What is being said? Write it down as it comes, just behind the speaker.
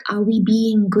Are we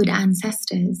being good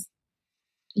ancestors?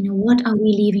 What are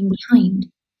we leaving behind?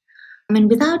 And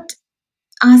without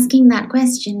asking that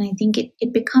question, I think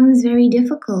it becomes very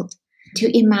difficult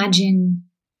to imagine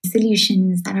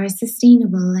solutions that are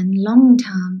sustainable and long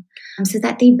term so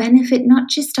that they benefit not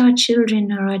just our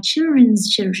children or our children's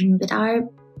children, but our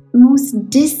most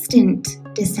distant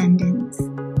descendants.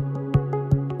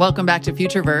 Welcome back to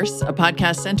Futureverse, a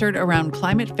podcast centered around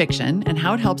climate fiction and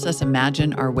how it helps us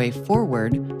imagine our way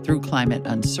forward through climate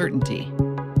uncertainty.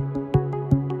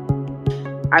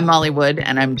 I'm Molly Wood,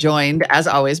 and I'm joined, as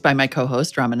always, by my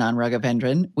co-host, Ramanan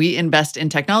Raghavendran. We invest in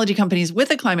technology companies with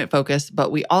a climate focus,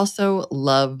 but we also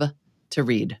love to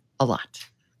read a lot.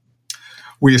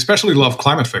 We especially love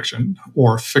climate fiction,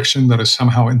 or fiction that is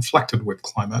somehow inflected with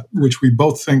climate, which we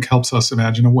both think helps us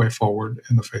imagine a way forward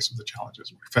in the face of the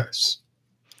challenges we face.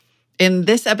 In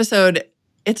this episode,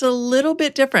 it's a little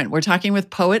bit different. We're talking with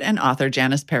poet and author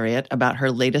Janice Pariat about her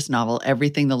latest novel,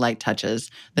 Everything the Light Touches.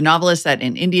 The novel is set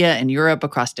in India and Europe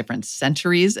across different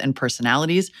centuries and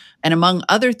personalities. And among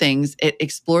other things, it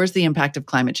explores the impact of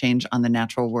climate change on the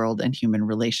natural world and human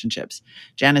relationships.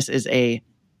 Janice is a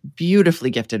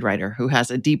beautifully gifted writer who has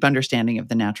a deep understanding of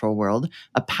the natural world,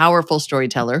 a powerful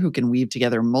storyteller who can weave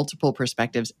together multiple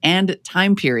perspectives and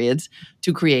time periods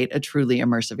to create a truly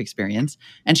immersive experience.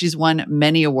 And she's won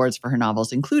many awards for her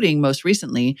novels, including most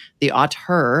recently the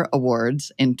Auteur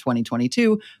Awards in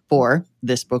 2022 for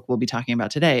this book we'll be talking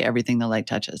about today, Everything the Light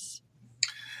Touches.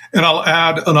 And I'll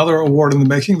add another award in the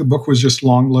making. The book was just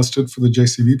longlisted for the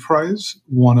JCV Prize,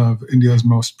 one of India's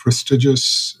most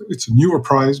prestigious, it's a newer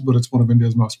prize, but it's one of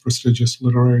India's most prestigious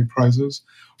literary prizes.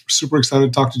 We're super excited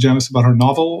to talk to Janice about her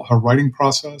novel, her writing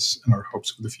process, and her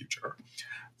hopes for the future.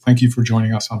 Thank you for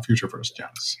joining us on Futureverse,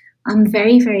 Janice. I'm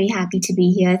very, very happy to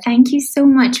be here. Thank you so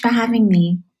much for having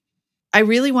me. I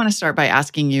really want to start by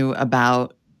asking you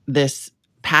about this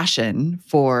passion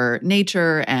for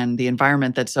nature and the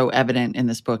environment that's so evident in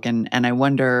this book. And I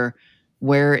wonder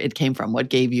where it came from. What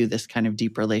gave you this kind of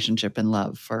deep relationship and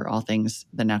love for all things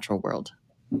the natural world?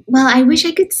 Well, I wish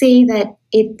I could say that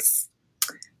it's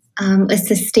a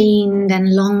sustained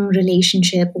and long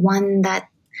relationship, one that,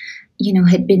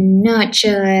 had been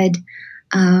nurtured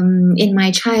in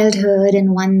my childhood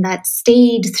and one that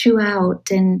stayed throughout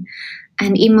and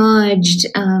emerged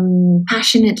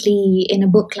passionately in a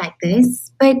book like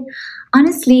this. But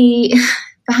honestly,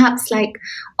 perhaps like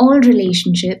all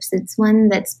relationships, it's one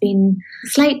that's been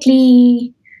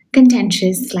slightly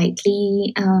contentious,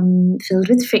 slightly filled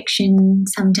with friction.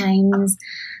 Sometimes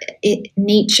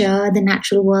nature, the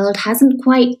natural world, hasn't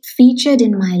quite featured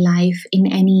in my life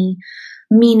in any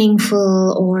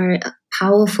meaningful or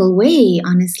powerful way,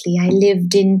 honestly. I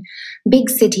lived in big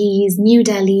cities, New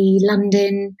Delhi,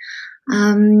 London,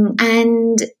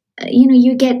 and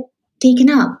you get taken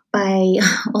up by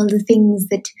all the things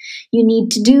that you need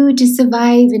to do to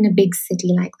survive in a big city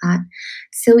like that.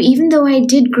 So even though I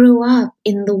did grow up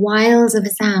in the wilds of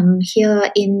Assam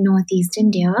here in Northeast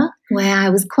India, where I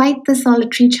was quite the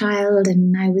solitary child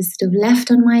and I was sort of left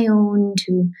on my own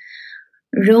to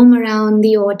roam around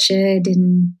the orchard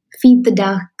and feed the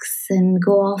ducks and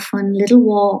go off on little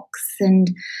walks and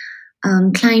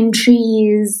climb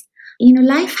trees.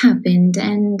 Life happened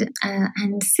and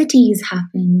cities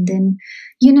happened and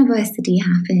university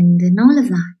happened and all of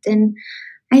that. And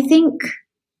I think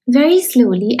very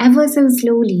slowly, ever so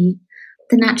slowly,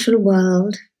 the natural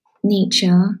world,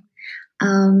 nature,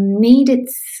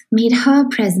 made her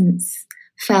presence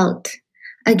felt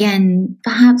again,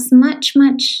 perhaps much,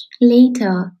 much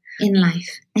later in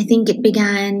life. I think it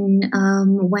began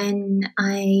when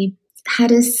I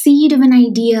had a seed of an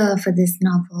idea for this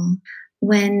novel,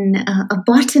 when a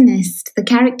botanist, the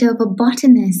character of a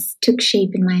botanist, took shape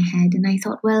in my head. And I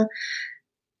thought, well,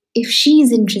 if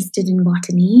she's interested in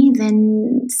botany,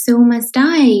 then so must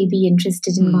I be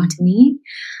interested in botany.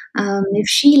 If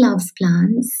she loves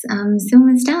plants, so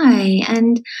must I.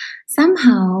 And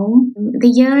somehow the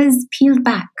years peeled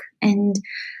back and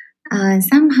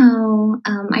somehow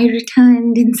I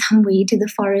returned in some way to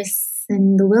the forests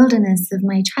and the wilderness of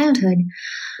my childhood.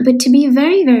 But to be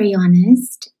very, very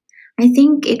honest, I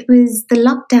think it was the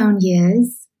lockdown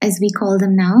years, as we call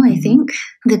them now, I think,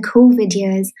 the COVID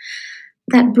years,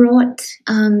 that brought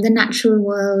the natural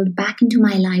world back into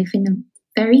my life in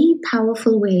a very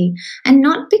powerful way. And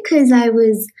not because I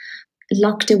was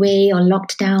locked away or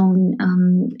locked down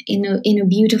in a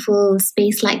beautiful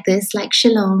space like this, like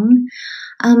Shillong.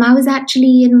 I was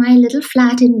actually in my little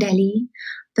flat in Delhi,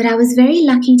 but I was very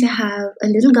lucky to have a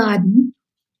little garden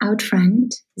out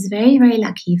front. I was very, very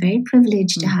lucky, very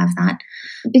privileged to have that,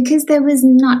 because there was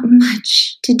not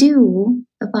much to do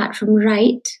apart from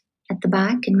write at the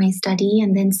back in my study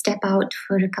and then step out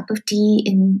for a cup of tea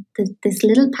in this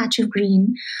little patch of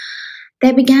green,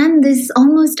 there began this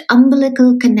almost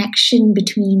umbilical connection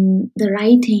between the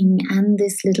writing and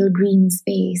this little green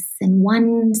space, and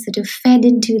one sort of fed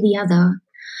into the other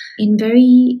in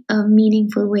very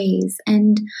meaningful ways.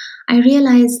 And I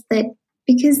realized that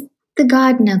because the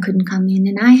gardener couldn't come in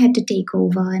and I had to take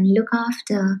over and look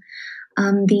after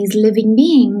these living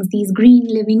beings, these green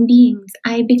living beings,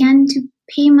 I began to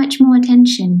pay much more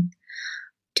attention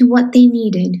to what they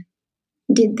needed.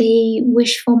 Did they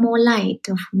wish for more light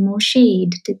or for more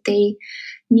shade? Did they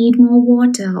need more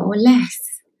water or less?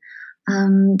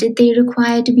 Did they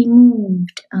require to be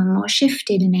moved or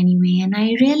shifted in any way? And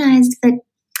I realized that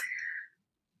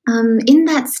in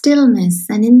that stillness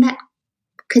and in that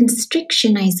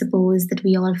constriction, I suppose, that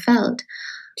we all felt,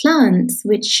 plants,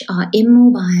 which are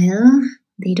immobile,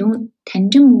 they don't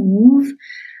tend to move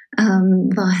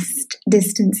vast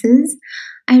distances,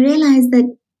 I realized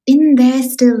that in their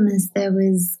stillness there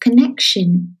was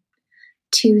connection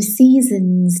to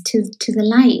seasons, to the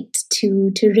light,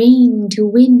 to rain, to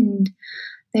wind.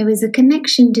 There was a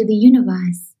connection to the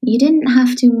universe. You didn't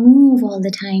have to move all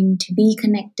the time to be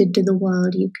connected to the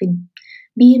world. You could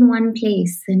be in one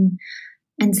place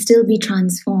and still be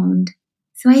transformed.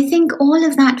 So I think all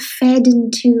of that fed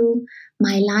into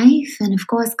my life and, of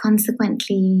course,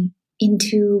 consequently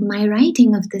into my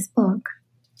writing of this book.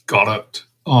 Got it.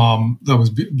 That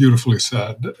was beautifully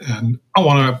said. And I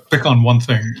want to pick on one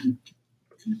thing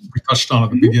we touched on at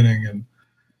the beginning, and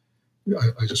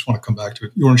I just want to come back to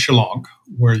it. You're in Shillong,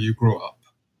 where you grew up.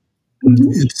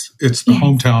 Mm-hmm. It's the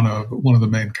hometown of one of the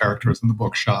main characters in the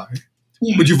book, Shai.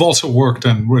 Yes. But you've also worked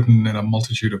and written in a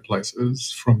multitude of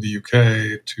places, from the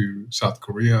UK to South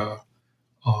Korea.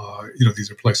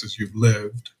 These are places you've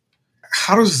lived.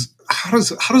 How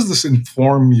does this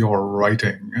inform your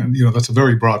writing? And that's a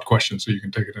very broad question, so you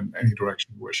can take it in any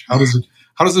direction you wish. How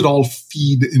does it all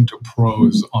feed into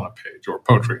prose on a page, or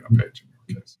poetry on a page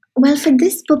in your case? Well, for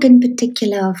this book in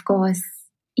particular, of course,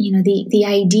 the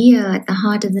idea at the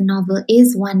heart of the novel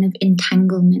is one of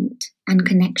entanglement and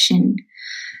connection.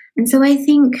 And so I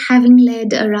think, having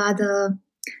led a rather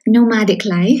nomadic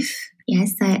life,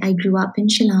 yes, I grew up in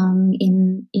Shillong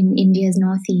in India's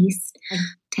northeast. I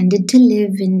tended to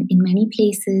live in many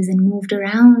places and moved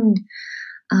around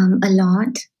a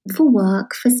lot for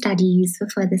work, for studies, for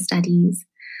further studies,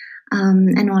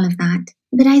 and all of that.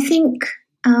 But I think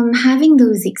having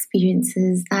those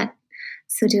experiences, that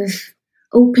sort of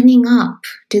opening up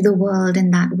to the world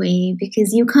in that way,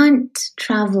 because you can't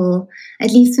travel,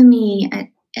 at least for me,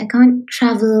 I can't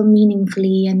travel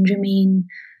meaningfully and remain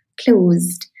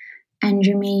closed and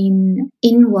remain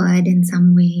inward in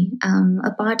some way.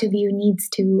 A part of you needs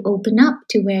to open up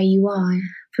to where you are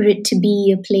for it to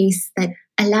be a place that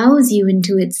allows you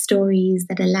into its stories,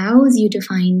 that allows you to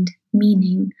find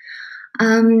meaning.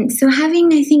 So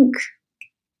having, I think,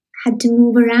 had to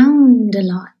move around a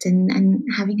lot and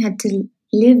having had to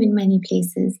live in many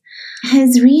places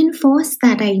has reinforced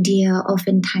that idea of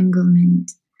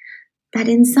entanglement. That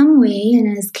in some way,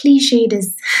 and as cliched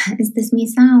as this may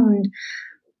sound,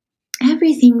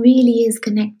 everything really is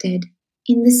connected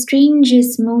in the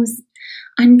strangest, most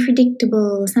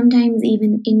unpredictable, sometimes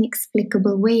even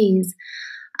inexplicable ways.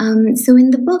 So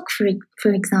in the book,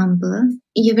 for example,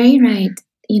 you're very right.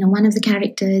 One of the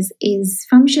characters is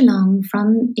from Shillong,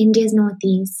 from India's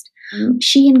northeast.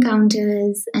 She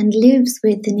encounters and lives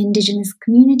with an Indigenous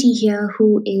community here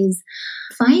who is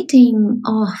fighting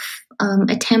off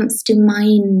attempts to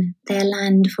mine their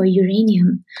land for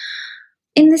uranium.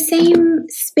 In the same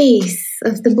space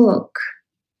of the book,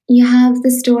 you have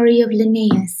the story of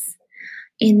Linnaeus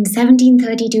in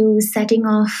 1732 setting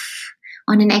off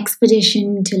on an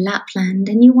expedition to Lapland,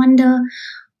 and you wonder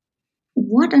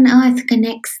what on earth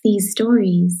connects these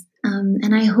stories.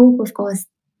 And I hope, of course,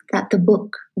 that the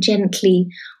book gently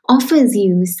offers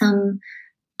you some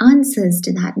answers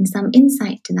to that and some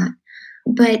insight to that.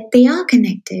 But they are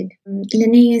connected.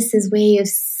 Linnaeus' way of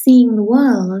seeing the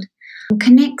world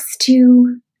connects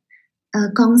to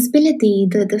Kongspilati,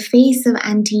 the face of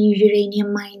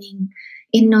anti-uranium mining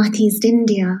in northeast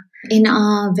India, in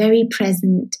our very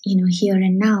present, here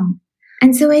and now.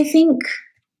 And so I think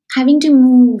having to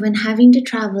move and having to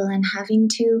travel and having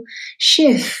to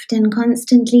shift and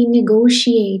constantly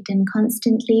negotiate and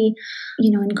constantly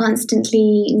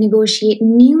negotiate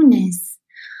newness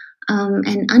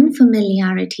and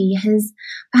unfamiliarity has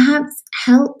perhaps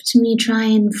helped me try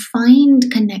and find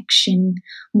connection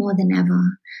more than ever.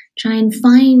 Try and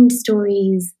find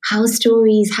stories, how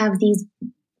stories have these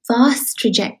vast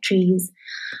trajectories,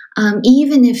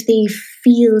 even if they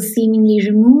feel seemingly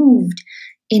removed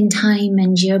in time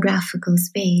and geographical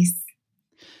space.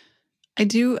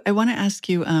 I want to ask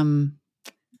you,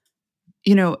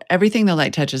 everything the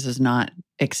light touches is not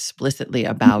explicitly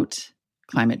about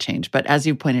climate change, but as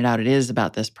you pointed out, it is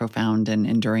about this profound and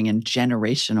enduring and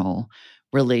generational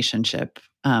relationship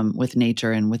with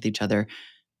nature and with each other.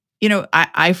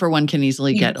 I for one, can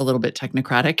easily get a little bit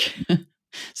technocratic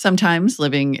sometimes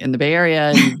living in the Bay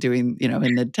Area and doing,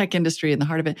 in the tech industry in the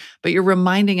heart of it. But you're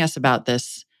reminding us about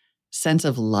this sense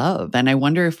of love. And I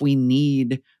wonder if we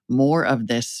need more of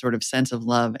this sort of sense of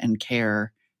love and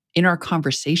care in our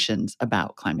conversations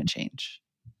about climate change.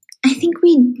 I think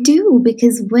we do,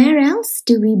 because where else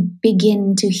do we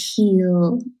begin to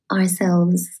heal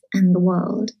ourselves and the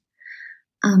world,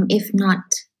 if not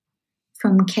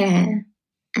from care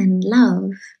and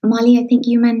love? Molly, I think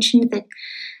you mentioned that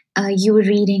you were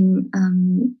reading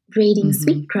Braiding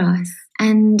Sweetgrass,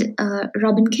 and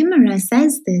Robin Kimmerer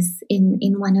says this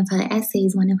in one of her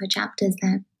essays, one of her chapters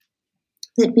there,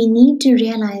 that we need to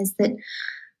realize that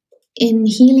in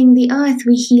healing the earth,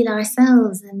 we heal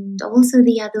ourselves, and also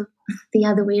the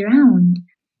other way around.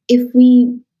 If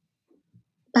we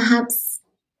perhaps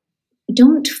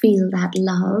don't feel that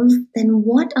love, then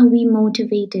what are we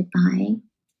motivated by?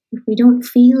 If we don't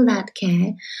feel that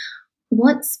care,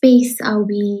 what space are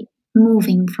we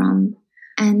moving from?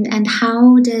 And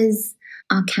how does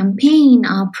our campaign,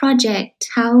 our project,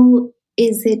 how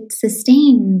is it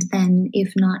sustained then,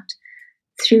 if not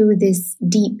through this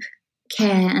deep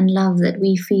care and love that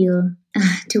we feel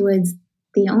towards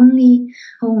the only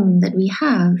home that we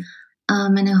have,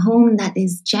 and a home that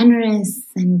is generous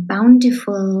and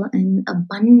bountiful and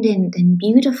abundant and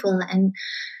beautiful and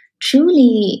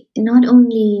truly not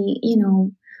only,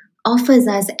 offers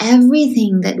us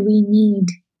everything that we need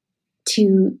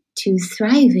to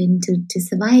thrive in, to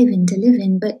survive in, to live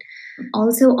in, but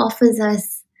also offers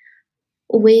us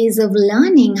ways of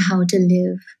learning how to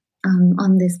live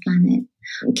on this planet.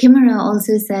 Kimmerer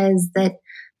also says that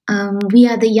we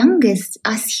are the youngest,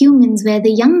 us humans, we're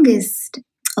the youngest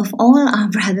of all our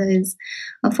brothers,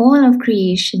 of all of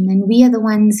creation, and we are the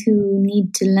ones who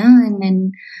need to learn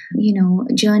and,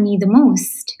 journey the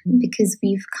most, because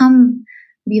we've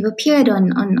appeared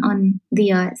on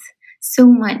the earth so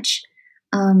much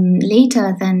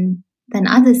later than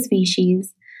other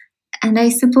species. And I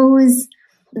suppose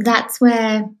that's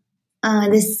where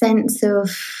this sense of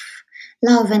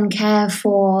love and care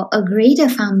for a greater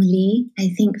family, I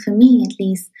think for me at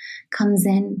least, comes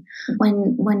in.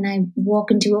 When I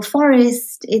walk into a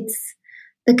forest, it's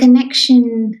the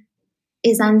connection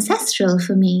is ancestral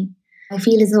for me. I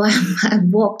feel as though I've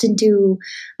walked into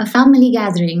a family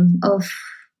gathering of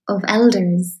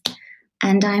elders,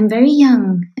 and I'm very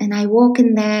young, and I walk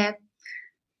in there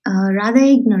rather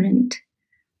ignorant,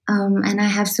 and I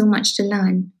have so much to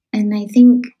learn. And I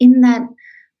think in that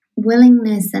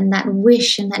willingness and that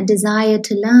wish and that desire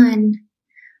to learn,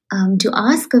 to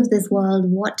ask of this world,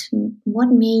 what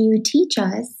may you teach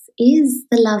us, is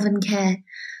the love and care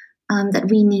that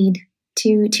we need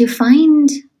to find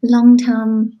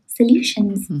long-term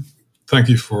solutions. Thank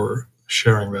you for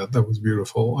sharing that. That was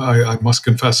beautiful. I must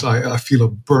confess, I feel a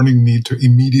burning need to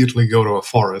immediately go to a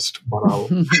forest, but I'll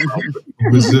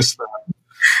resist that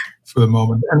for the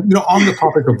moment. And, on the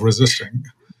topic of resisting,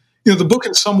 the book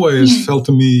in some ways felt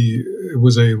to me it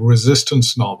was a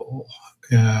resistance novel,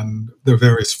 and there are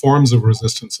various forms of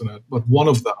resistance in it. But one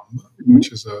of them,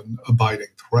 which is an abiding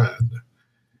thread,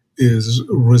 is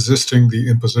resisting the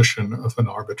imposition of an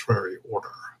arbitrary order.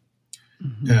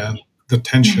 And the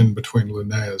tension between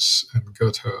Linnaeus and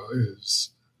Goethe is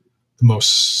the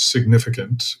most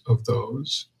significant of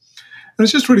those. And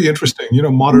it's just really interesting.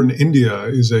 Modern India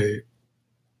is a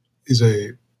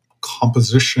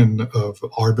composition of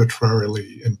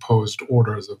arbitrarily imposed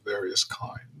orders of various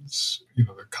kinds. The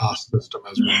caste system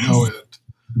as we know it.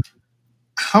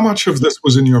 How much of this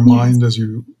was in your mind as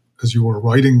you were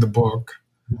writing the book?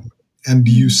 And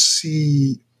do you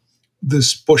see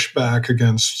this pushback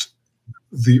against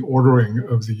the ordering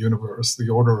of the universe, the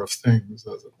order of things,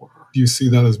 as it were? Do you see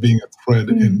that as being a thread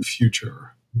in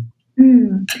future?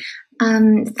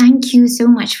 Thank you so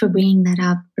much for bringing that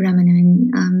up, Ramanan.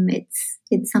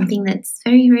 It's something that's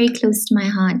very, very close to my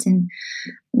heart, and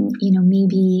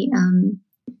maybe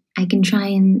I can try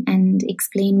and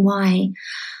explain why.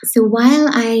 So while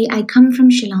I come from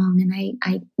Shillong and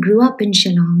I grew up in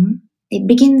Shillong, it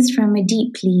begins from a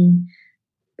deeply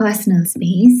personal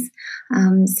space.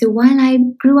 So while I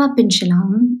grew up in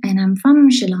Shillong and I'm from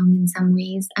Shillong in some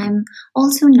ways, I'm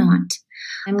also not.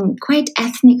 I'm quite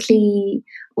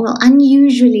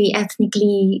unusually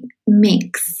ethnically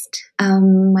mixed.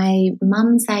 My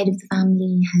mom's side of the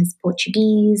family has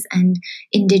Portuguese and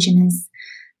Indigenous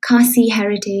Khasi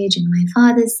heritage, and my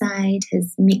father's side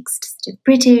has mixed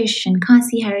British and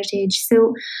Khasi heritage.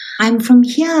 So I'm from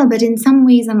here, but in some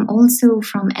ways I'm also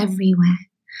from everywhere.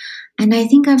 And I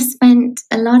think I've spent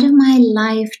a lot of my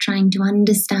life trying to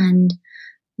understand,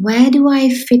 where do I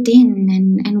fit in,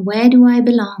 and where do I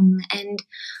belong, and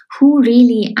who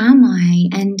really am I?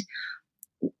 And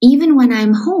even when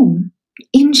I'm home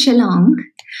in Shillong,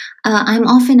 I'm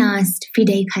often asked,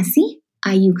 Fide Khasi?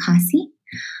 Are you Khasi?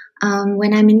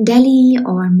 When I'm in Delhi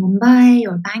or Mumbai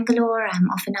or Bangalore, I'm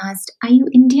often asked, are you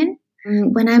Indian?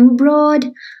 When I'm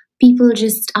abroad, people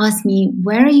just ask me,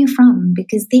 where are you from?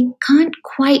 Because they can't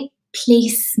quite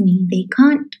place me. They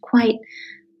can't quite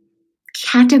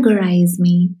categorize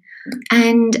me.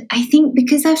 And I think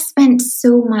because I've spent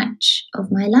so much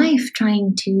of my life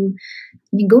trying to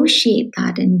negotiate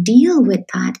that and deal with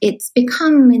that, it's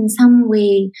become in some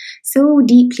way so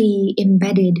deeply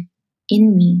embedded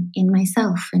in me, in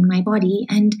myself, in my body.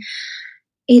 And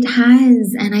it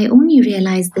has, and I only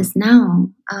realize this now,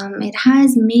 it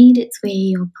has made its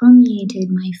way or permeated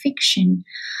my fiction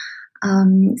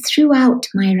throughout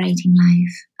my writing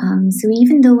life. So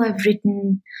even though I've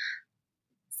written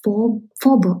four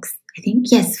books, I think,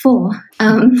 yes, 4,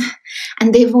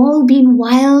 and they've all been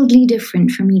wildly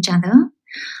different from each other.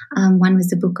 One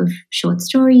was a book of short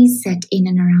stories set in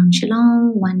and around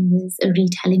Shillong. One was a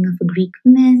retelling of a Greek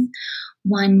myth.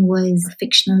 One was a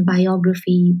fictional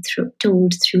biography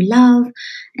told through love.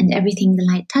 And Everything the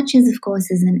Light Touches, of course,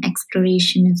 is an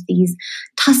exploration of these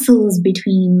tussles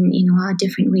between, our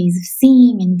different ways of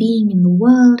seeing and being in the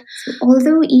world. So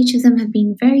although each of them have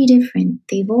been very different,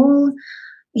 they've all,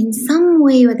 in some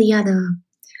way or the other,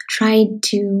 tried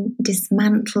to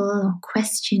dismantle or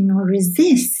question or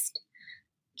resist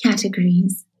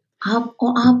categories,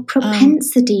 our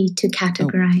propensity to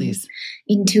categorize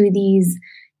into these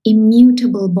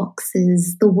immutable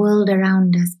boxes, the world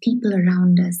around us, people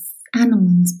around us,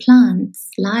 animals, plants,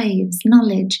 lives,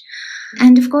 knowledge.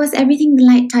 And of course, Everything the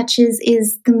Light Touches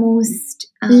is the most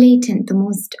blatant, the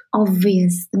most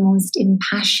obvious, the most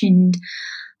impassioned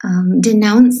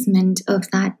denouncement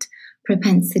of that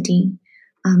propensity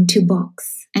to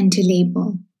box and to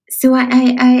label. So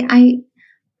I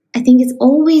think it's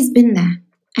always been there,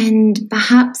 and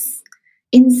perhaps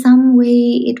in some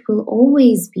way it will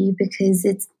always be, because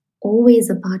it's always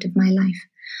a part of my life.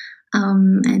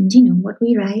 And what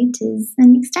we write is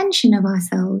an extension of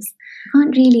ourselves.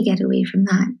 Can't really get away from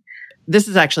that. This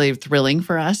is actually thrilling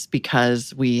for us,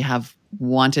 because we have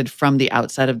wanted from the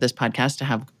outset of this podcast to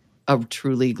have a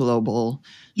truly global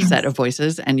set of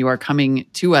voices, and you are coming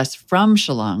to us from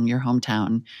Shillong, your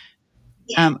hometown.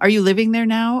 Are you living there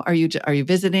now? Are you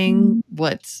visiting?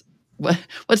 What's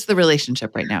the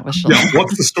relationship right now with Shillong? Yeah,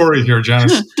 what's the story here,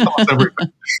 Janice? Tell us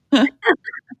everything.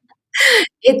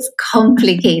 It's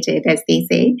complicated, as they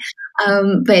say.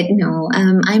 But no,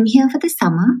 I'm here for the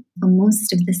summer, for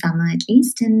most of the summer at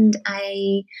least, and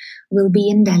I will be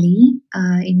in Delhi,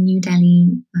 in New Delhi,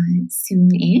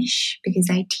 soon-ish, because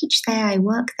I teach there, I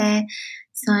work there.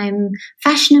 So I'm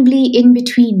fashionably in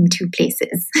between two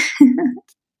places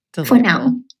for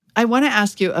now. I want to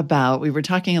ask you about, we were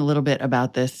talking a little bit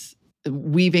about this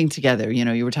weaving together.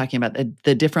 You were talking about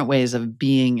the different ways of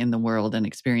being in the world and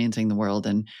experiencing the world.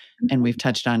 And we've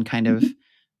touched on kind of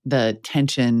the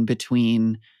tension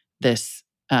between this,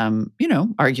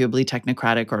 arguably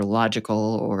technocratic or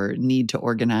logical or need to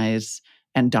organize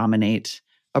and dominate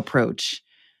approach.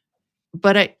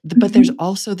 But there's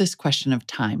also this question of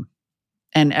time,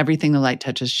 and Everything the Light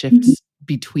Touches shifts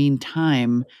between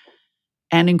time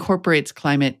and incorporates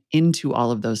climate into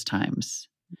all of those times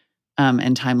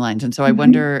and timelines. And so I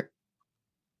wonder,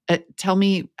 tell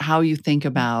me how you think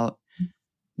about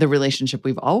the relationship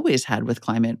we've always had with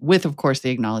climate, with, of course,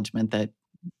 the acknowledgement that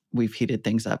we've heated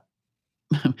things up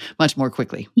much more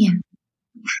quickly. Yeah,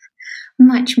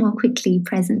 much more quickly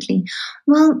presently.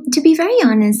 Well, to be very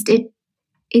honest,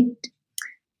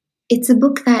 it's a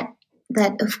book that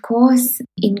of course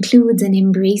includes and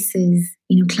embraces,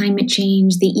 climate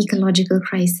change, the ecological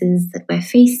crisis that we're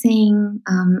facing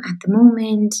at the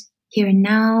moment, here and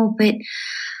now. But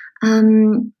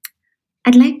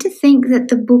I'd like to think that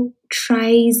the book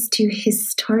tries to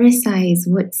historicize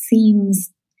what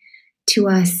seems to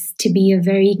us to be a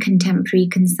very contemporary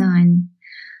concern.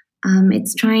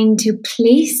 It's trying to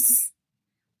place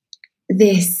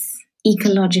this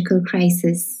ecological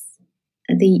crisis,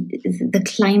 the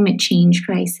climate change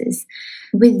crisis,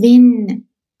 within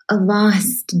a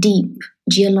vast, deep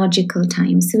geological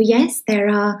time. So yes, there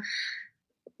are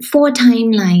 4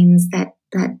 timelines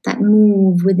that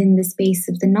move within the space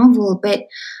of the novel, but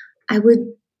I would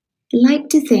like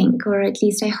to think, or at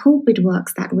least I hope it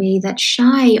works that way, that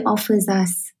Shai offers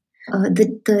us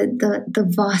the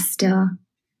vaster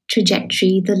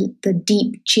trajectory, the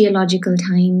deep geological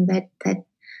time that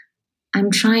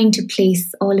I'm trying to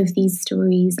place all of these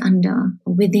stories under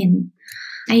or within.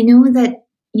 I know that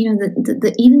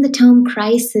even the term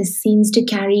crisis seems to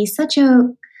carry such a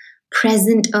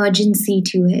present urgency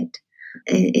to it.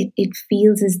 It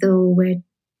feels as though we're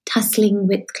tussling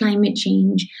with climate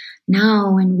change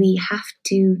now, and we have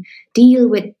to deal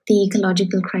with the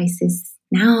ecological crisis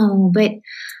now. But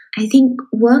I think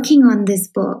working on this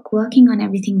book, working on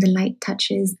Everything the Light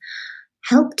Touches,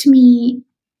 helped me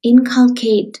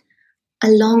inculcate a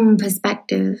long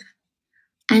perspective.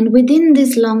 And within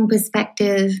this long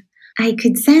perspective, I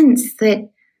could sense that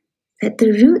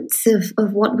the roots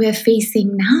of what we're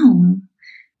facing now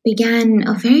began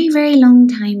a very, very long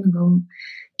time ago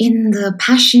in the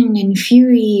passion and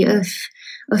fury of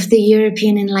the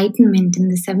European Enlightenment in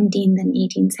the 17th and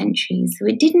 18th centuries. So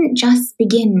it didn't just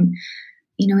begin,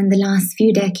 in the last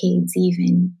few decades,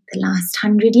 even the last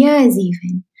 100 years,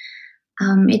 even.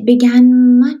 It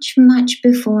began much, much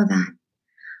before that.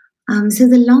 So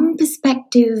the long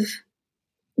perspective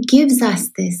gives us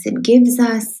this. It gives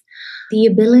us the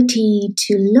ability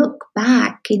to look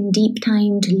back in deep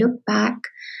time, to look back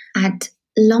at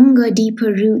longer,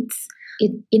 deeper roots.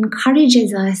 It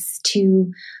encourages us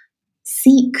to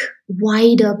seek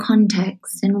wider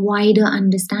context and wider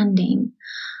understanding,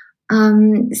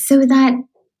 so that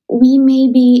we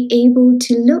may be able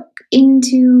to look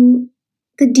into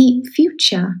the deep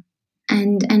future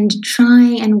and try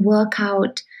and work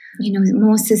out,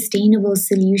 more sustainable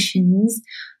solutions.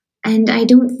 And I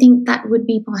don't think that would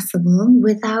be possible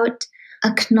without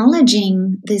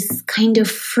acknowledging this kind of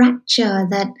fracture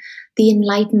that the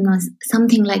Enlightenment,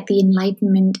 something like the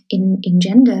Enlightenment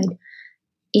engendered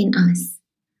in us.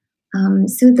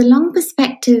 So the long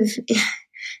perspective,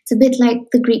 it's a bit like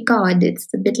the Greek god. It's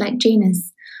a bit like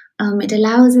Janus. It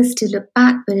allows us to look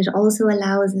back, but it also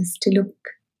allows us to look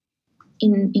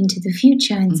into the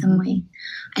future in some way,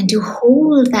 and to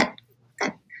hold that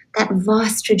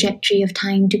vast trajectory of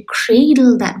time, to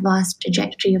cradle that vast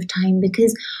trajectory of time,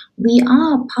 because we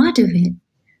are part of it.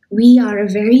 We are a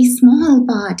very small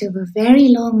part of a very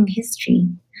long history.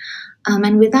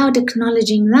 And without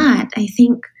acknowledging that, I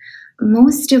think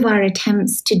most of our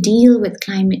attempts to deal with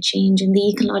climate change and the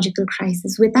ecological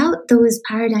crisis, without those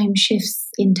paradigm shifts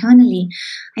internally,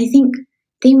 I think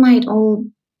they might all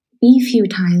be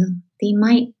futile. They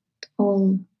might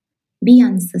all be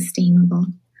unsustainable.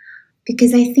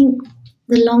 Because I think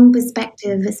the long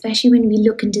perspective, especially when we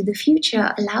look into the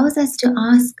future, allows us to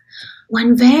ask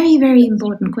one very, very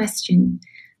important question.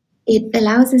 It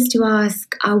allows us to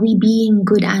ask, are we being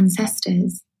good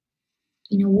ancestors?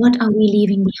 What are we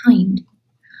leaving behind?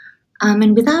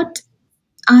 And without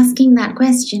asking that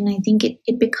question, I think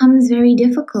it becomes very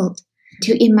difficult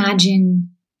to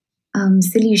imagine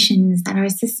solutions that are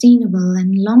sustainable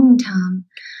and long-term,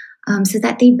 so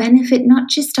that they benefit not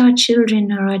just our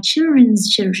children or our children's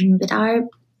children, but our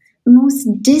most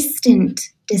distant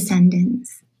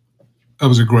descendants. That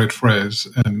was a great phrase,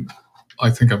 and I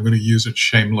think I'm going to use it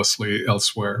shamelessly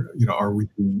elsewhere. Are we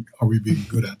being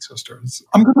good ancestors?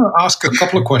 I'm going to ask a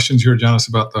couple of questions here, Janice,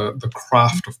 about the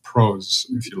craft of prose,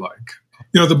 if you like.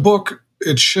 The book,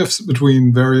 it shifts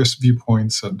between various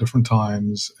viewpoints at different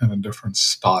times and in different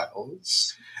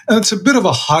styles. And it's a bit of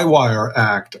a high wire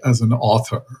act as an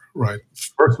author, right?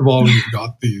 First of all, you've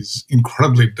got these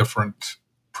incredibly different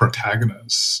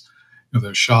protagonists.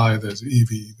 There's Shai, there's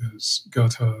Evie, there's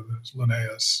Goethe, there's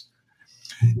Linnaeus.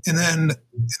 And then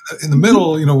in the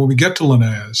middle, when we get to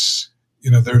Linnaeus,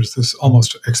 there's this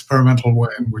almost experimental way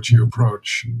in which you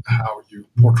approach how you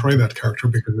portray that character,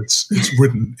 because it's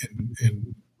written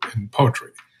in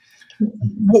poetry.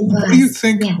 What do you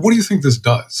think? Yes. What do you think this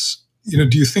does? Do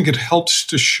you think it helps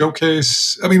to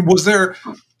showcase? I mean, was there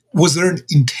an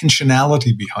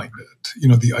intentionality behind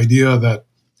it? The idea that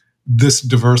this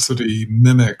diversity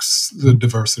mimics the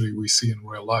diversity we see in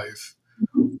real life,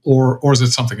 or is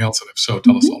it something else? And if so,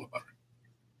 tell us all about it.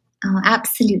 Oh,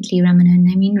 absolutely,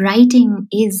 Ramanan. I mean, writing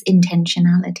is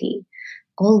intentionality,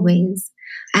 always.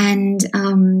 And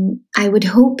I would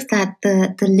hope that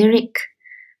the lyric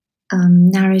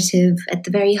narrative at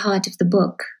the very heart of the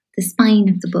book, the spine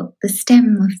of the book, the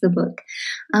stem of the book,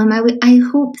 I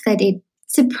hope that it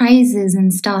surprises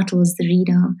and startles the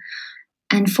reader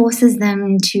and forces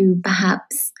them to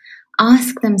perhaps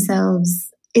ask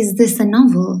themselves, is this a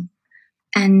novel?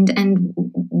 And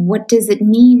what does it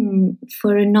mean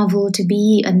for a novel to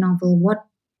be a novel? What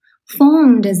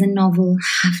form does a novel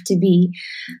have to be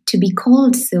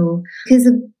called so?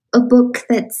 Because a book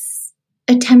that's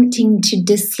attempting to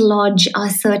dislodge our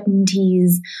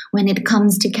certainties when it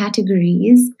comes to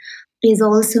categories is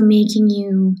also making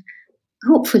you,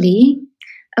 hopefully,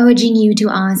 urging you to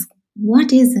ask,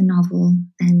 what is a novel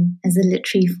then as a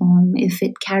literary form if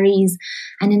it carries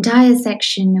an entire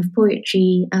section of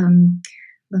poetry,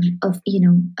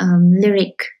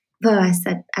 lyric verse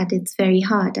at its very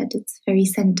heart, at its very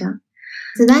center?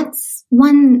 So that's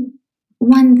one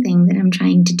thing that I'm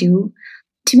trying to do.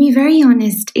 To be very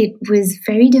honest, it was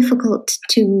very difficult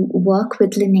to work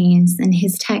with Linnaeus and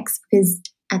his text because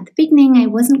at the beginning I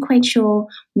wasn't quite sure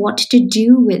what to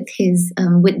do with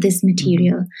with this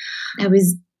material. I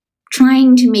was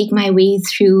trying to make my way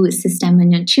through Systema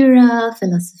Natura,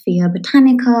 Philosophia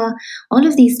Botanica, all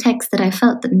of these texts that I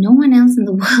felt that no one else in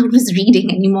the world was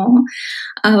reading anymore.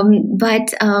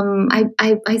 But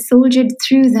I soldiered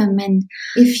through them. And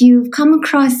if you've come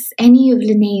across any of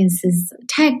Linnaeus's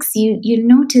texts, you'll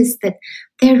notice that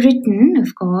they're written,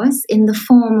 of course, in the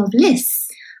form of lists,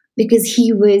 because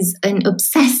he was an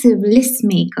obsessive list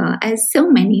maker, as so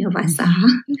many of us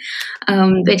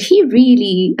are. But he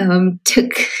really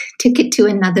took it to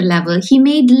another level. He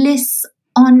made lists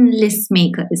on list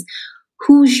makers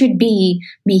who should be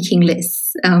making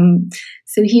lists.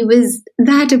 So he was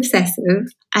that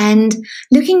obsessive. And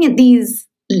looking at these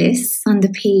lists on the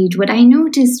page, what I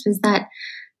noticed was that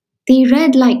they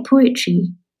read like poetry.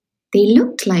 They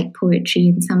looked like poetry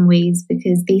in some ways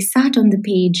because they sat on the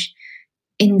page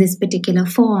in this particular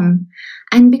form.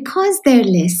 And because they're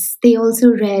lists, they also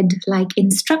read like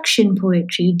instruction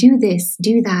poetry, do this,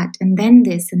 do that, and then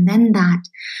this, and then that.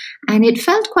 And it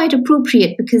felt quite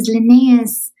appropriate because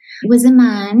Linnaeus was a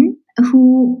man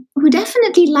who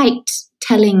definitely liked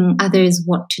telling others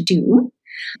what to do.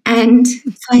 And so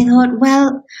I thought,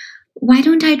 well, why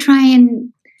don't I try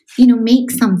and, make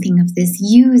something of this,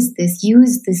 use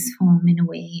this form in a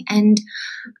way. And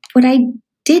what I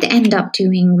did end up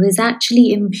doing was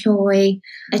actually employ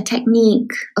a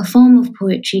technique, a form of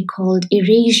poetry called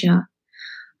erasure,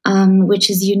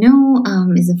 which, as you know,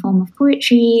 is a form of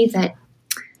poetry that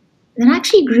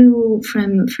actually grew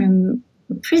from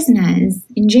prisoners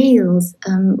in jails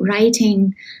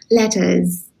writing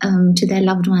letters to their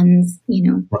loved ones,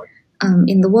 in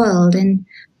the world. And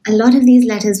a lot of these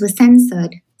letters were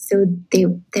censored. So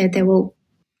there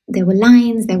were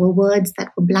lines, there were words that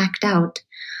were blacked out.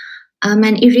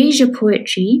 And erasure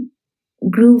poetry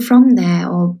grew from there,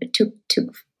 or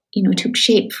took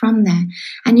shape from there.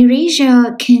 And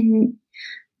erasure can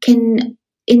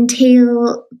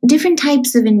entail different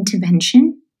types of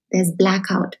intervention. There's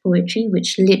blackout poetry,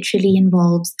 which literally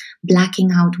involves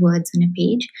blacking out words on a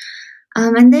page.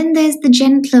 And then there's the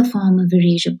gentler form of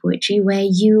erasure poetry, where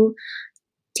you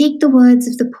take the words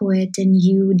of the poet and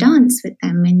you dance with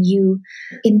them and you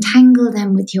entangle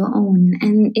them with your own.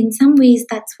 And in some ways,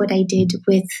 that's what I did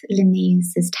with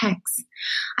Linnaeus's text.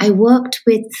 I worked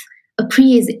with a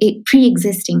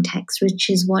pre-existing text, which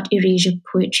is what erasure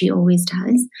poetry always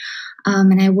does.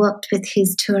 And I worked with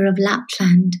his Tour of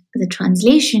Lapland, the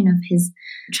translation of his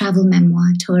travel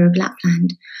memoir, Tour of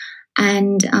Lapland,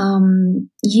 and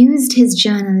used his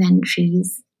journal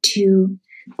entries to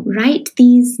write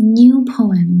these new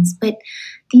poems. But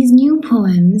these new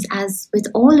poems, as with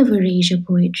all of erasure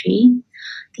poetry,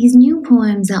 these new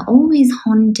poems are always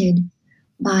haunted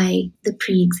by the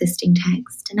pre-existing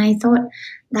text. And I thought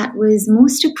that was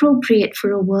most appropriate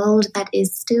for a world that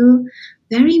is still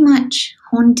very much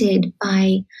haunted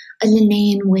by a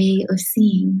Linnaean way of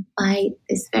seeing, by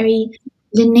this very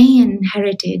Linnaean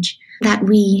heritage that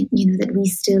we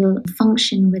still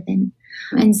function within.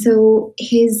 And so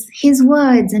his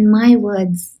words and my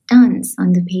words dance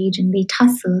on the page, and they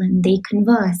tussle and they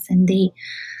converse and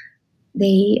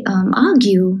they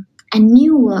argue, and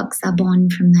new works are born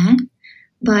from that.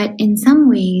 But in some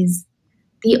ways,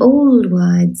 the old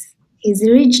words, his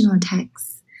original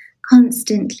text,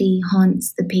 constantly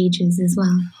haunts the pages as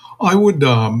well. I would,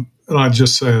 and I'd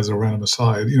just say as a random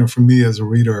aside, for me as a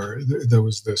reader, there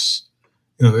was this,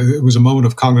 it was a moment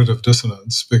of cognitive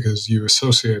dissonance because you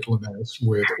associate Linnaeus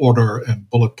with order and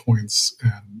bullet points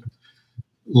and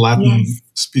Latin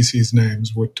species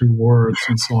names with two words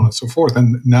and so on and so forth.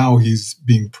 And now he's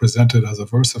being presented as a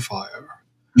versifier.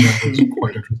 That was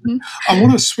quite interesting. I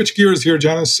want to switch gears here,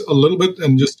 Janice, a little bit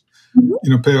and just,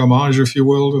 pay homage, if you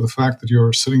will, to the fact that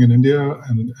you're sitting in India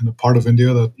and a part of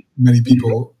India that many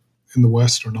people in the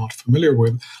West are not familiar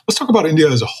with. Let's talk about India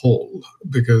as a whole,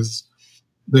 because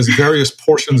there's various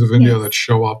portions of India that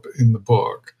show up in the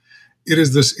book. It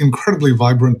is this incredibly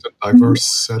vibrant and diverse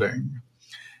setting.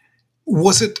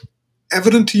 Was it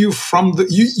evident to you from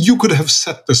you could have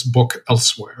set this book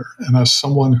elsewhere, and as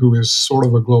someone who is sort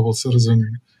of a global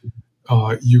citizen,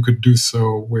 you could do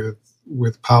so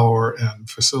with power and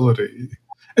facility.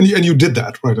 And you did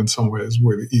that, right, in some ways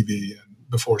with Evie and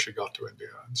before she got to India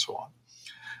and so on.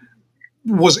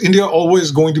 Was India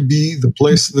always going to be the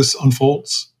place this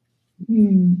unfolds?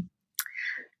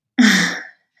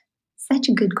 Such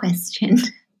a good question.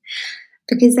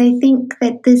 Because I think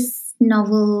that this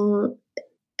novel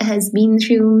has been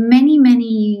through many,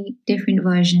 many different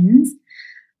versions.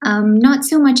 Not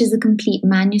so much as a complete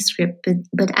manuscript,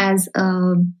 but as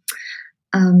a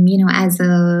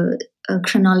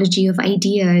chronology of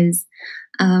ideas.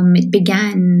 It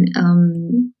began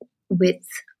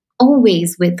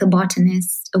always with a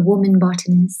woman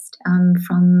botanist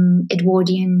from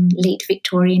Edwardian, late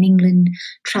Victorian England,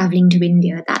 traveling to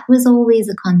India. That was always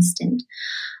a constant.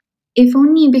 If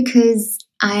only because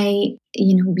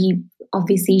we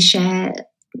obviously share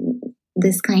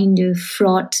this kind of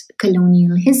fraught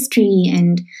colonial history,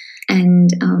 and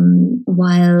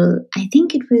while I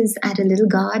think it was at a little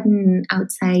garden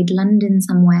outside London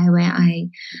somewhere where I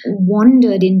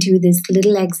wandered into this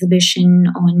little exhibition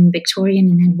on Victorian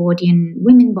and Edwardian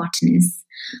women botanists,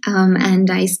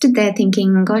 and I stood there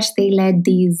thinking, gosh, they led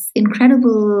these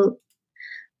incredible,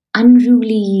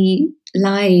 unruly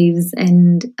lives,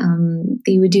 and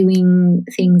they were doing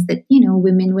things that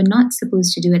women were not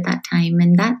supposed to do at that time.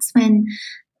 And that's when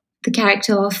the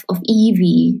character of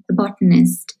Evie, the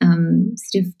botanist,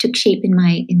 sort of took shape in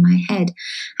my head.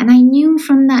 And I knew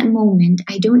from that moment,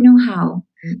 I don't know how,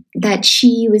 that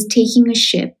she was taking a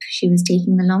ship, she was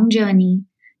taking a long journey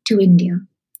to India.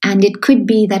 And it could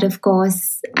be that, of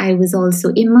course, I was also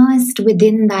immersed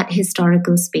within that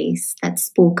historical space that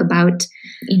spoke about,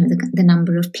 the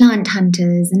number of plant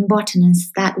hunters and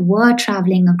botanists that were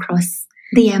traveling across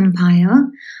the empire.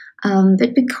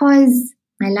 But because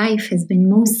my life has been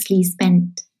mostly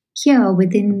spent here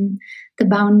within the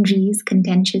boundaries,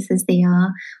 contentious as they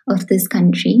are, of this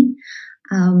country,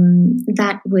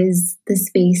 that was the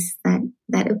space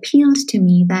that appealed to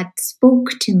me, that spoke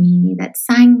to me, that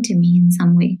sang to me in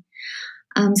some way.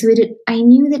 I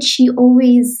knew that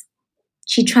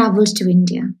she traveled to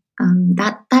India.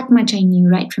 That much I knew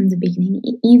right from the beginning,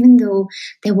 even though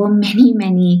there were many,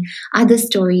 many other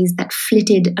stories that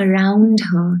flitted around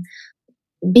her.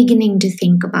 Beginning to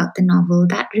think about the novel,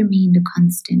 that remained a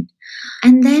constant.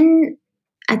 And then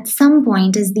at some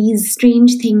point, as these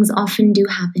strange things often do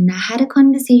happen, I had a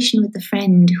conversation with a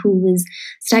friend who was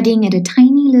studying at a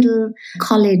tiny little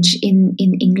college in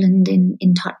England,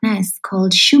 in Totnes,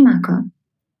 called Schumacher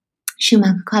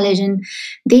College, and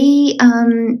they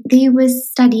were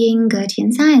studying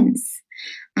Goethean science.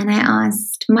 And I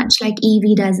asked, much like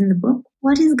Evie does in the book,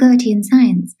 what is Goethean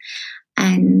science?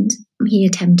 And he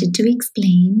attempted to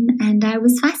explain, and I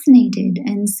was fascinated.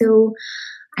 And so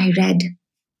I read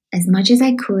as much as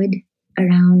I could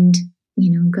around,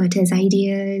 Goethe's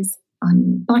ideas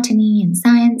on botany and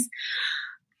science.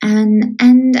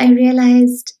 And I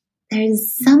realized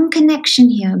there's some connection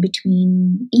here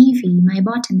between Evie, my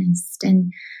botanist,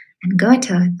 and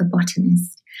Goethe, the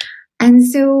botanist. And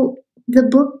so the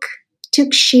book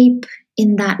took shape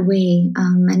in that way,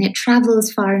 and it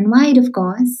travels far and wide, of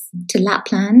course, to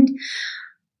Lapland.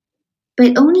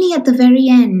 But only at the very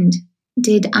end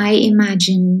did I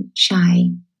imagine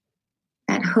Shai,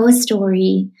 that her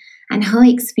story and her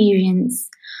experience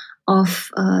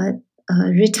of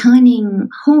returning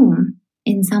home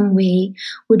in some way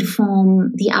would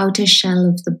form the outer shell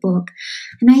of the book.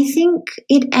 And I think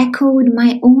it echoed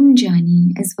my own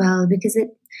journey as well, because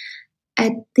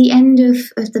at the end of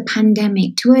the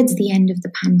pandemic, towards the end of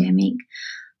the pandemic,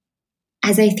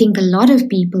 as I think a lot of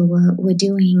people were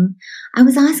doing, I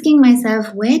was asking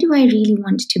myself, where do I really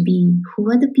want to be? Who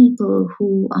are the people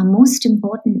who are most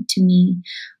important to me?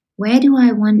 Where do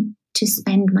I want to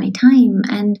spend my time?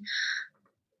 And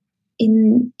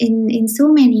in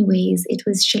so many ways, it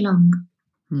was Shillong.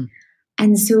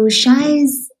 And so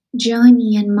Shai's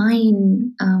journey and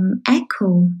mine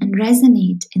echo and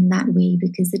resonate in that way,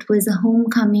 because it was a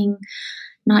homecoming,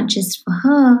 not just for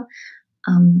her,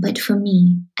 but for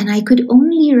me. And I could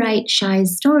only write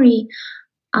Shai's story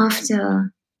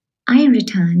after I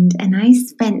returned and I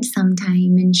spent some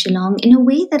time in Shillong in a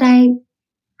way that I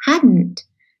hadn't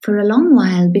for a long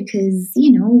while, because,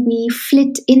 we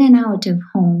flit in and out of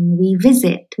home. We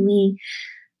visit, we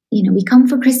come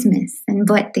for Christmas and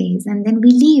birthdays, and then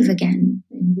we leave again,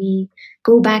 and we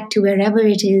go back to wherever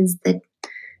it is that,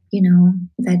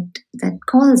 that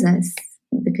calls us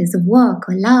because of work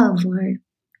or love or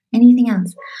anything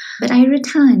else. But I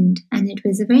returned, and it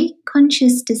was a very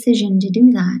conscious decision to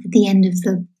do that at the end of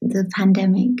the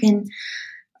pandemic. And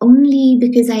only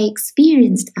because I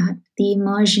experienced that, the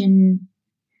immersion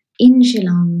in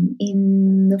Shillong,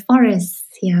 in the forests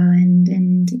here, and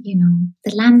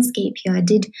the landscape here.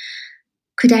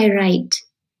 Could I write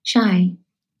shy?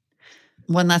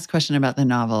 One last question about the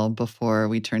novel before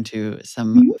we turn to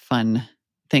some fun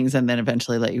things and then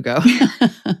eventually let you go.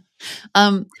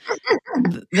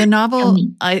 The novel,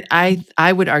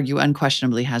 I would argue,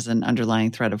 unquestionably has an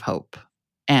underlying thread of hope,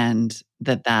 and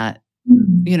that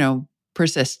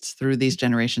persists through these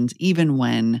generations, even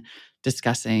when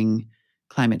discussing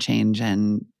climate change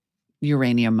and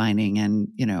uranium mining and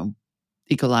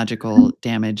ecological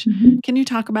damage. Can you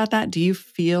talk about that? Do you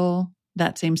feel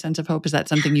that same sense of hope? Is that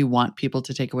something you want people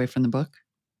to take away from the book?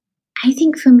 I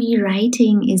think for me,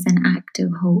 writing is an act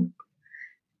of hope.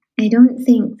 I don't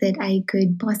think that I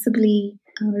could possibly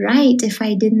write if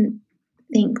I didn't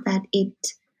think that it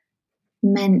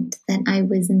meant that I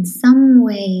was in some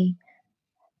way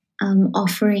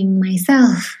offering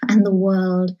myself and the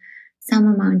world some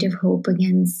amount of hope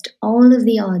against all of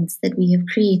the odds that we have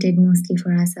created mostly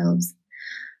for ourselves.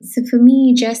 So for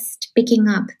me, just picking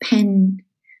up pen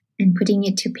and putting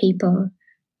it to paper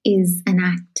is an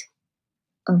act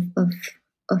of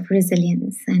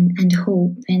resilience and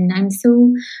hope. And I'm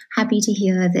so happy to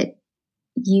hear that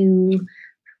you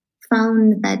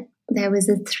found that there was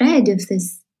a thread of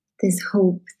this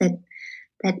hope that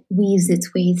weaves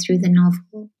its way through the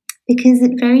novel, because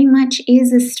it very much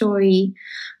is a story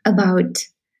about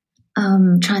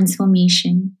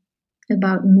transformation,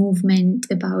 about movement,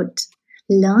 about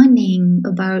learning,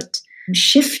 about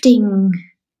shifting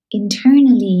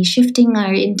internally, shifting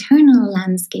our internal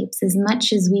landscapes as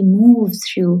much as we move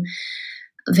through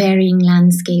varying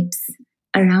landscapes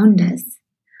around us.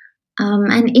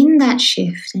 And in that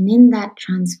shift and in that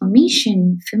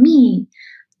transformation, for me,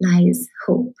 lies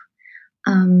hope.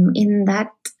 In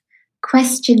that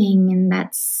questioning, in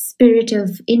that spirit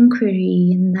of inquiry,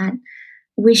 in that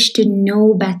wish to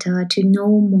know better, to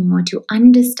know more, to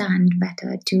understand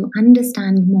better, to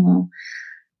understand more,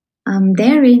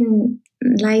 therein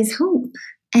lies hope.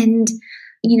 And,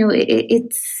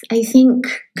 it's, I think,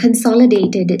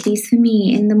 consolidated, at least for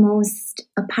me, in the most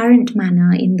apparent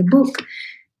manner in the book,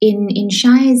 in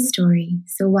Shai's story.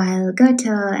 So while Goethe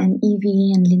and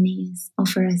Evie and Linnaeus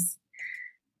offer us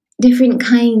different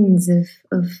kinds of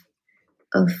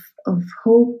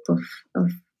hope,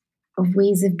 of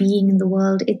ways of being in the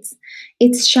world, it's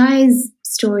Shai's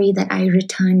story that I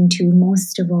return to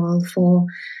most of all for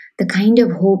the kind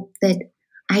of hope that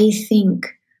I think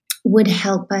would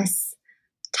help us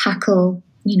tackle,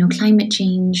 climate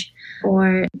change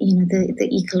or, the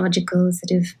ecological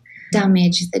sort of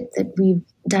damage that we've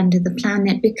done to the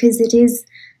planet, because it is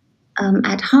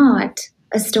at heart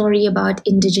a story about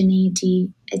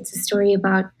indigeneity. It's a story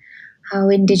about how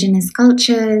Indigenous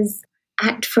cultures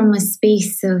act from a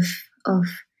space of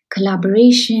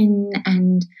collaboration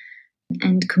and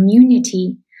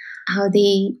community, how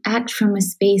they act from a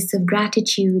space of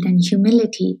gratitude and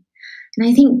humility. And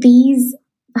I think these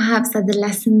perhaps are the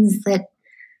lessons that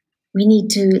we need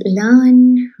to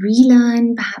learn,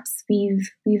 relearn. Perhaps we've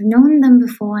known them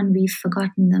before and we've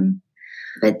forgotten them.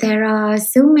 But there are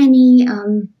so many,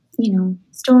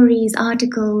 stories,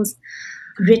 articles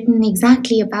written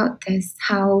exactly about this,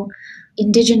 how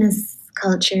Indigenous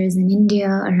cultures in India,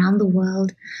 around the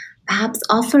world, perhaps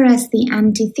offer us the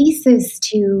antithesis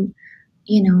to,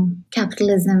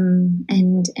 capitalism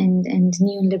and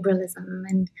neoliberalism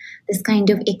and this kind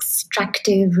of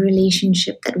extractive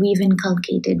relationship that we've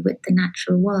inculcated with the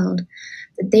natural world.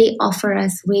 That they offer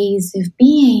us ways of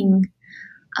being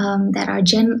that are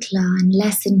gentler and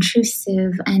less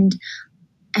intrusive and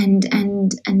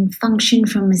function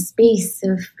from a space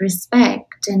of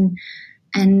respect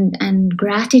and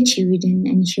gratitude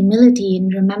and humility,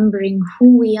 and remembering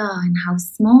who we are and how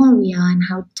small we are and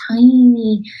how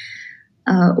tiny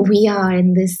we are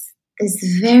in this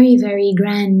very, very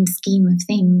grand scheme of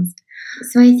things.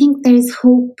 So I think there's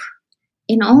hope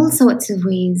in all sorts of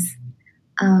ways,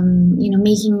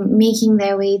 making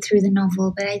their way through the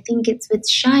novel. But I think it's with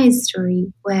Shai's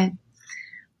story where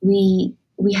we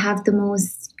have the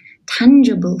most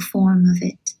tangible form of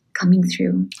it coming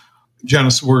through.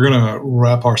 Janice, we're going to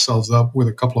wrap ourselves up with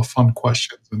a couple of fun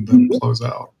questions and then close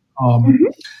out.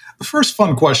 The first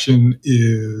fun question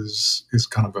is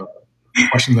kind of a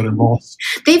question that involves...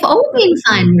 They've all been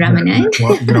fun, Ramanan.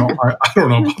 Well, I don't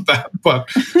know about that, but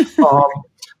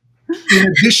in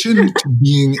addition to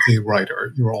being a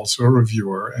writer, you're also a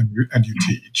reviewer and you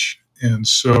teach. And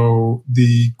so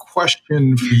the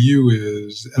question for you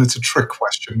is, and it's a trick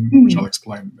question, which I'll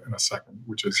explain in a second,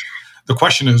 which is, the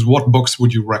question is, what books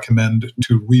would you recommend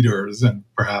to readers and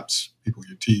perhaps people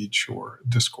you teach or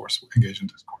engage in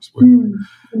discourse with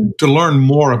to learn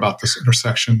more about this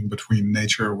intersection between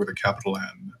nature with a capital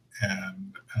N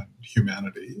and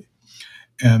humanity.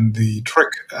 And the trick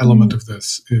element of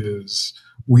this is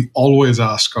we always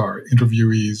ask our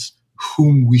interviewees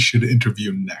whom we should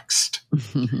interview next,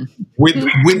 with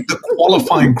the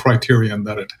qualifying criterion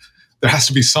that there has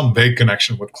to be some vague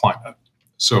connection with climate.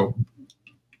 So,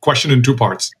 question in two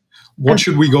parts. What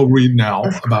should we go read now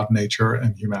about nature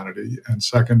and humanity? And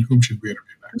second, whom should we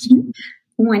interview next?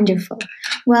 Wonderful.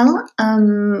 Well,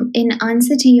 in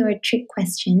answer to your trick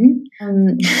question,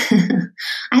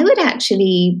 I would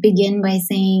actually begin by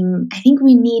saying I think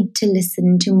we need to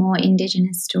listen to more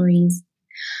Indigenous stories.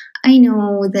 I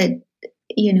know that,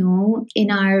 in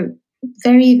our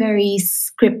very, very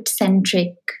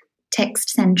script-centric,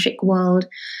 text-centric world,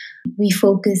 we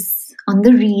focus on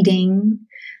the reading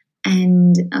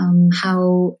and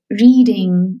how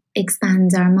reading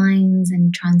expands our minds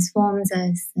and transforms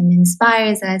us and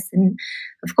inspires us. And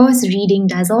of course, reading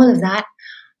does all of that.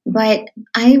 But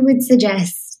I would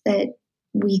suggest that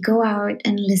we go out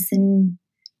and listen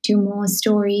to more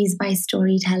stories by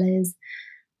storytellers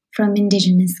from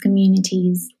Indigenous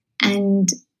communities. And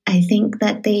I think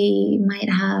that they might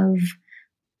have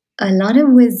a lot of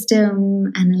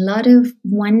wisdom and a lot of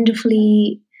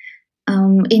wonderfully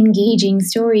engaging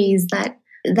stories that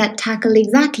tackle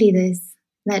exactly this,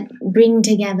 that bring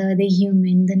together the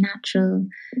human, the natural,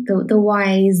 the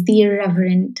wise, the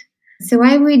irreverent. So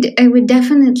I would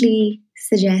definitely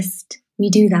suggest we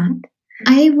do that.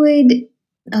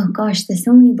 Oh gosh, there's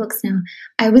so many books now.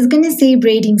 I was going to say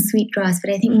Braiding Sweetgrass,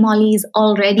 but I think Molly's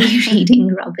already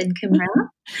reading Robin Kimmerer.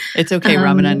 It's okay.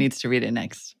 Ramana needs to read it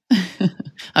next.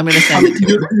 I'm going to send it to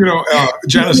you.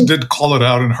 Janice did call it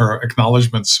out in her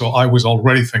acknowledgments, so I was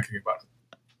already thinking about it.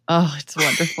 Oh, it's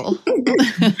wonderful.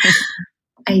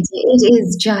 It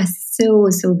is just so,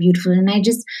 so beautiful. And I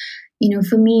just,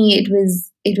 for me, it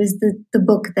was the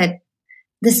book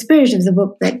the spirit of the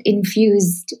book that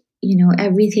infused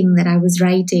everything that I was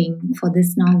writing for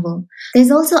this novel.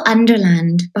 There's also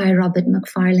Underland by Robert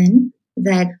McFarlane,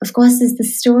 that, of course, is the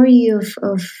story of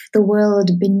the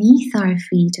world beneath our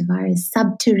feet, of our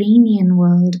subterranean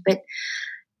world. But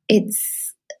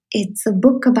it's a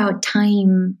book about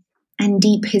time and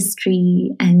deep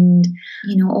history and,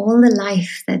 all the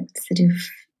life that sort of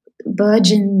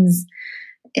burgeons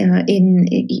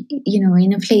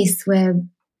in a place where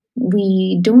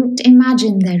we don't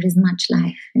imagine there is much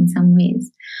life in some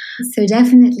ways. So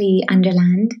definitely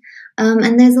Underland.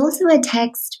 And there's also a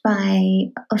text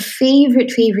by a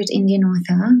favorite Indian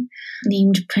author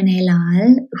named Pranay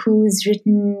Lal, who's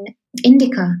written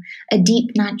Indica, a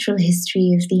deep natural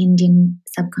history of the Indian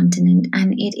subcontinent.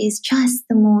 And it is just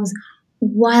the most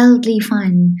wildly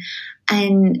fun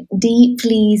and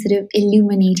deeply sort of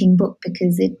illuminating book,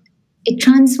 because it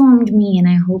transformed me, and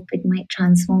I hope it might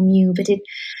transform you. But it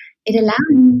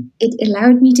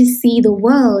allowed me to see the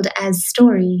world as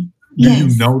story. Do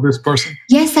you know this person?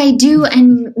 Yes, I do.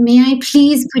 And may I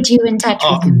please put you in touch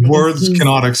with him? Words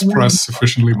cannot express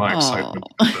sufficiently my excitement.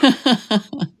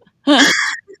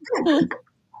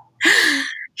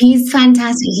 He's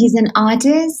fantastic. He's an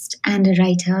artist and a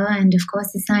writer and, of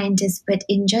course, a scientist, but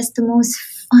in just the most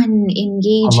fun,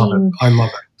 engaging, I love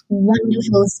it.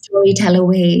 Wonderful storyteller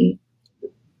way.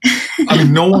 I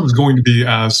mean, no one's going to be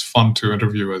as fun to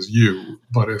interview as you,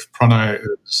 but if Pranay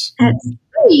is... That's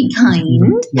very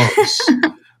kind.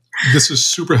 This is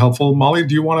super helpful. Molly,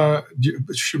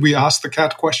 should we ask the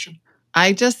cat question?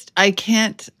 I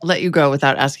can't let you go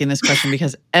without asking this question,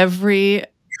 because every,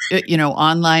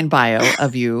 online bio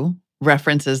of you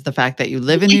references the fact that you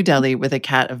live in New Delhi with a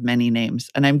cat of many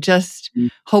names. And I'm just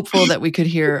hopeful that we could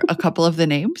hear a couple of the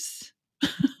names.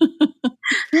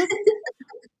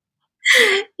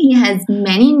 He has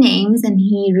many names and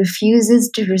he refuses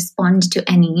to respond to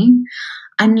any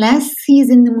unless he's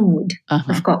in the mood,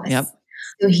 of course. Yep.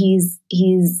 So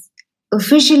he's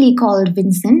officially called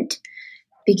Vincent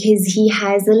because he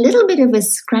has a little bit of a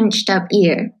scrunched up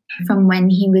ear from when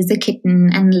he was a kitten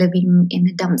and living in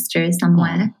a dumpster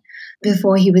somewhere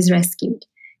before he was rescued.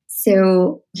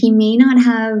 So he may not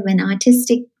have an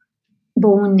artistic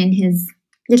bone in his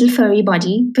little furry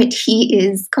body, but he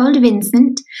is called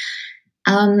Vincent.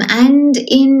 And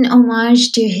in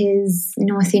homage to his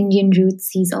North Indian roots,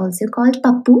 he's also called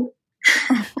Pappu.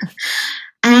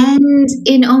 And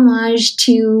in homage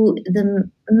to the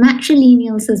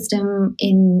matrilineal system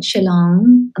in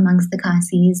Shillong amongst the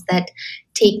Khasis that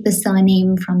take the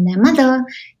surname from their mother,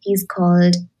 he's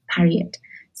called Pariat.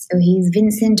 So he's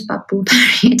Vincent Pappu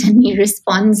Pariat, and he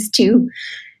responds to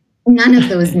none of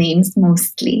those names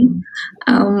mostly.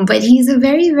 But he's a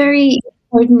very, very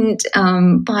important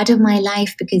part of my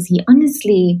life, because he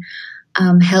honestly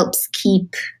helps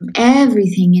keep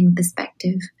everything in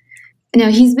perspective. Now,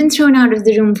 he's been thrown out of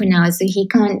the room for now, so he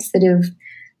can't sort of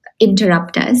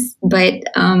interrupt us, but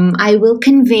I will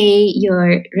convey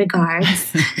your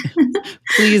regards.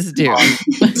 Please do.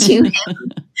 To him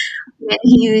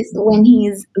when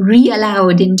he's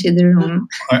re-allowed into the room.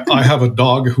 I have a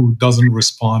dog who doesn't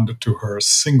respond to her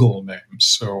single name,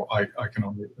 so I can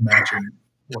only imagine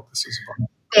what this is about.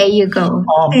 There you go.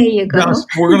 There you go. Janice,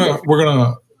 we're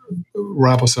gonna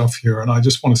wrap us up here, and I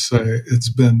just want to say it's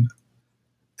been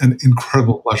an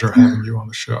incredible pleasure having you on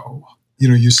the show.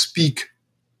 You speak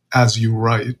as you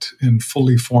write in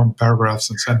fully formed paragraphs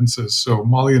and sentences. So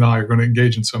Molly and I are going to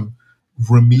engage in some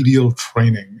remedial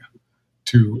training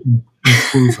to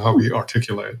improve how we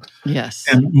articulate. Yes.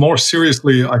 And more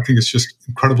seriously, I think it's just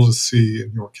incredible to see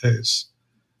in your case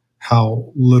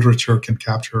how literature can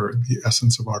capture the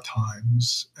essence of our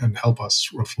times and help us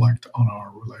reflect on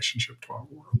our relationship to our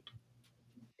world.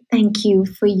 Thank you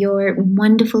for your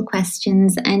wonderful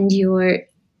questions and your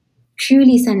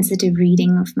truly sensitive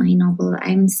reading of my novel.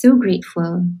 I'm so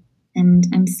grateful and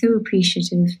I'm so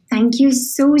appreciative. Thank you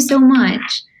so, so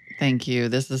much. Thank you.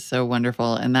 This is so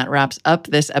wonderful. And that wraps up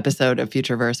this episode of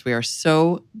Futureverse. We are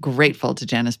so grateful to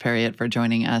Janice Pariat for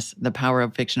joining us. The power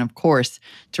of fiction, of course,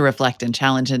 to reflect and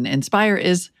challenge and inspire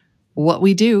is what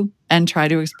we do and try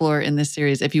to explore in this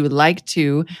series. If you would like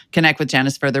to connect with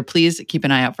Janice further, please keep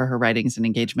an eye out for her writings and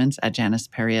engagements at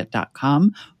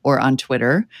JanicePariat.com or on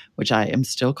Twitter, which I am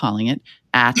still calling it,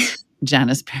 at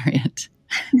Janice Pariat.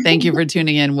 Thank you for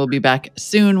tuning in. We'll be back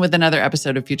soon with another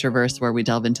episode of Futureverse where we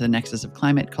delve into the nexus of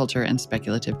climate, culture, and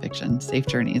speculative fiction. Safe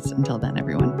journeys. Until then,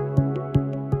 everyone.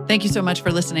 Thank you so much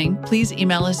for listening. Please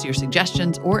email us your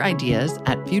suggestions or ideas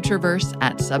at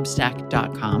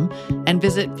futureverse@substack.com and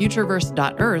visit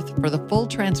futureverse.earth for the full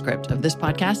transcript of this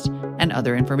podcast and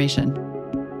other information.